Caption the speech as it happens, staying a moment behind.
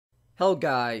Hello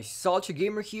guys, Solitaire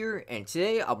Gamer here, and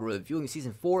today I'll be reviewing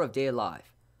Season 4 of Day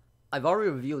Alive. I've already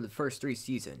reviewed the first 3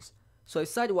 seasons, so I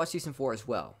decided to watch Season 4 as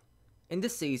well. In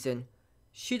this season,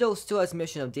 Shido still has a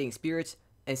mission of dating spirits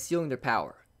and stealing their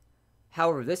power.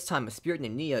 However, this time a spirit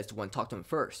named Nia is the one to talk to him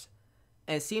first,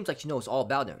 and it seems like she knows all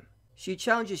about him. She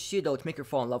challenges Shido to make her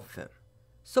fall in love with him.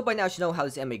 So by now you know how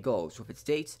this anime goes, with its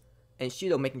dates, and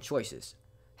Shido making choices.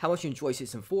 How much you enjoy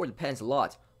Season 4 depends a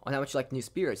lot on how much you like the new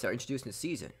spirits that are introduced in the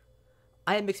season.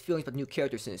 I had mixed feelings about new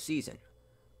characters in the season.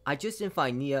 I just didn't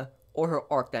find Nia or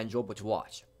her arc that enjoyable to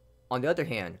watch. On the other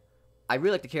hand, I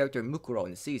really like the character Mukuro in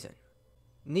the season.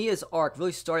 Nia's arc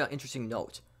really started on an interesting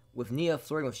note, with Nia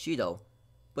flirting with Shido,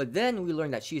 but then we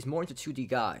learned that she is more into 2D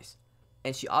guys,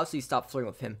 and she obviously stopped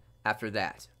flirting with him after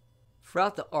that.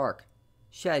 Throughout the arc,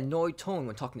 she had an annoyed tone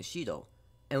when talking to Shido,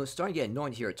 and was starting to get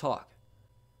annoying to hear her talk.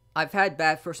 I've had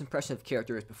bad first impressions of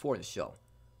characters before the show,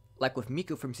 like with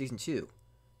Miku from Season 2.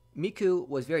 Miku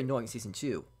was very annoying in Season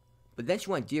 2, but then she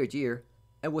went dear dear,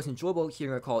 and it was enjoyable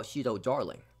hearing her call Shido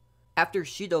darling. After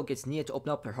Shido gets Nia to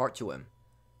open up her heart to him,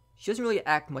 she doesn't really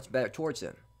act much better towards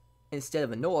him. Instead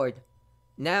of annoyed,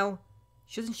 now,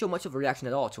 she doesn't show much of a reaction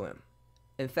at all to him.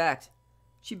 In fact,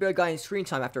 she barely got any screen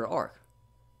time after her arc.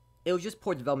 It was just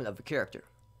poor development of the character.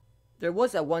 There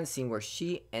was that one scene where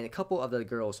she and a couple of the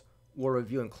girls were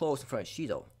reviewing clothes in front of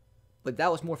Shido, but that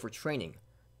was more for training,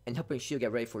 and helping Shido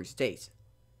get ready for his date.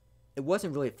 It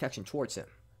wasn't really affection towards him.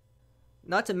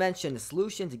 Not to mention, the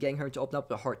solution to getting her to open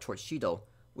up her heart towards Shido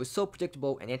was so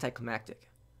predictable and anticlimactic.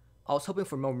 I was hoping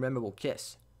for a more memorable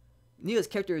kiss. Nia's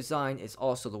character design is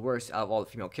also the worst out of all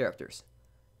the female characters.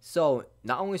 So,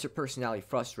 not only is her personality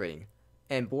frustrating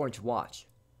and boring to watch,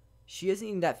 she isn't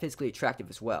even that physically attractive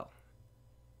as well.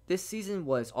 This season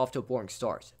was off to a boring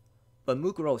start, but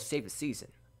Mukuro saved the season.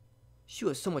 She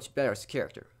was so much better as a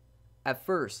character. At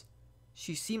first,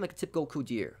 she seemed like a typical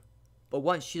Kudir, but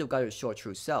once Shido got her to show her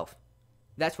true self,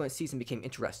 that's when the season became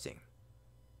interesting.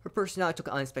 Her personality took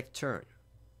an unexpected turn.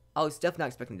 I was definitely not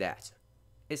expecting that.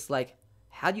 It's like,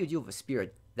 how do you deal with a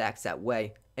spirit that acts that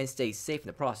way and stays safe in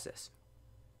the process?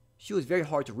 She was very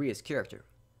hard to read as a character.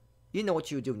 You didn't know what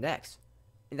she would do next,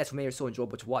 and that's what made her so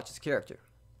enjoyable to watch as a character.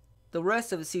 The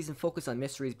rest of the season focused on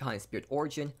mysteries behind the spirit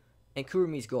origin and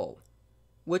Kurumi's goal,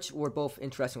 which were both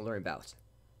interesting to learn about.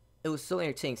 It was so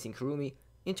entertaining seeing Kurumi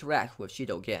interact with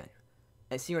Shido again,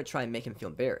 and seeing her try and make him feel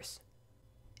embarrassed.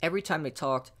 Every time they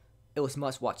talked, it was a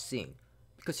must-watch scene,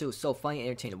 because it was so funny and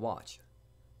entertaining to watch.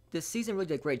 This season really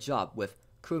did a great job with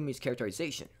Kurumi's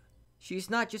characterization. She's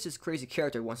not just this crazy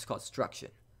character once called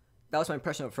Destruction. That was my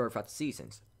impression of her throughout the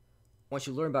seasons. Once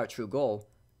you learn about her true goal,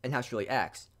 and how she really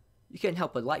acts, you can't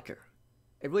help but like her.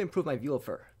 It really improved my view of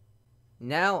her.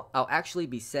 Now, I'll actually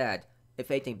be sad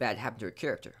if anything bad happened to her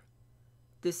character.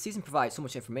 This season provides so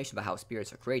much information about how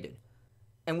spirits are created,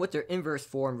 and what their inverse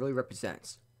form really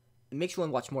represents. It makes you want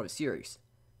to watch more of the series.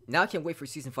 Now I can't wait for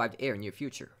Season 5 to air in the near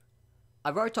future.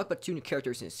 I've already talked about 2 new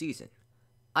characters in the season.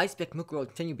 I expect Mukuro to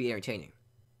continue to be entertaining,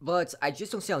 but I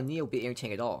just don't see how Nia will be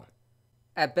entertaining at all.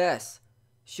 At best,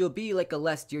 she'll be like a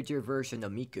less dear version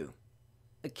of Miku.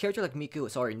 A character like Miku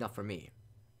is already enough for me.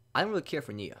 I don't really care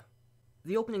for Nia.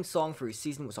 The opening song for his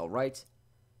season was alright,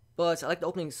 but I like the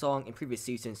opening song in previous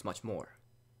seasons much more.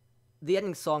 The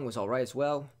ending song was alright as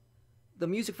well. The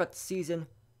music throughout the season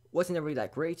wasn't really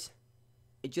that great.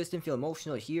 It just didn't feel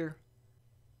emotional to hear.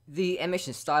 The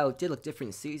animation style did look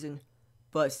different this season,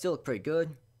 but it still looked pretty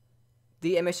good.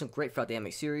 The animation looked great throughout the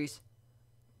anime series.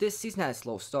 This season had a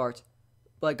slow start,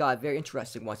 but it got very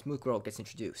interesting once Mukuro gets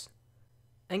introduced,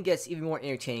 and gets even more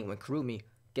entertaining when Kurumi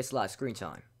gets a lot of screen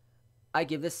time. I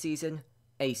give this season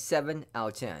a 7 out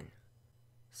of 10.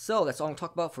 So that's all I'm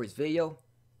talking about for this video.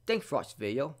 Thanks for watching the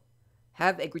video.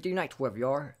 Have a great day night wherever you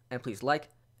are, and please like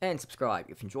and subscribe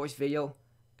if you enjoyed this video,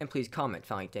 and please comment if you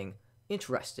found anything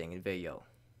interesting in the video.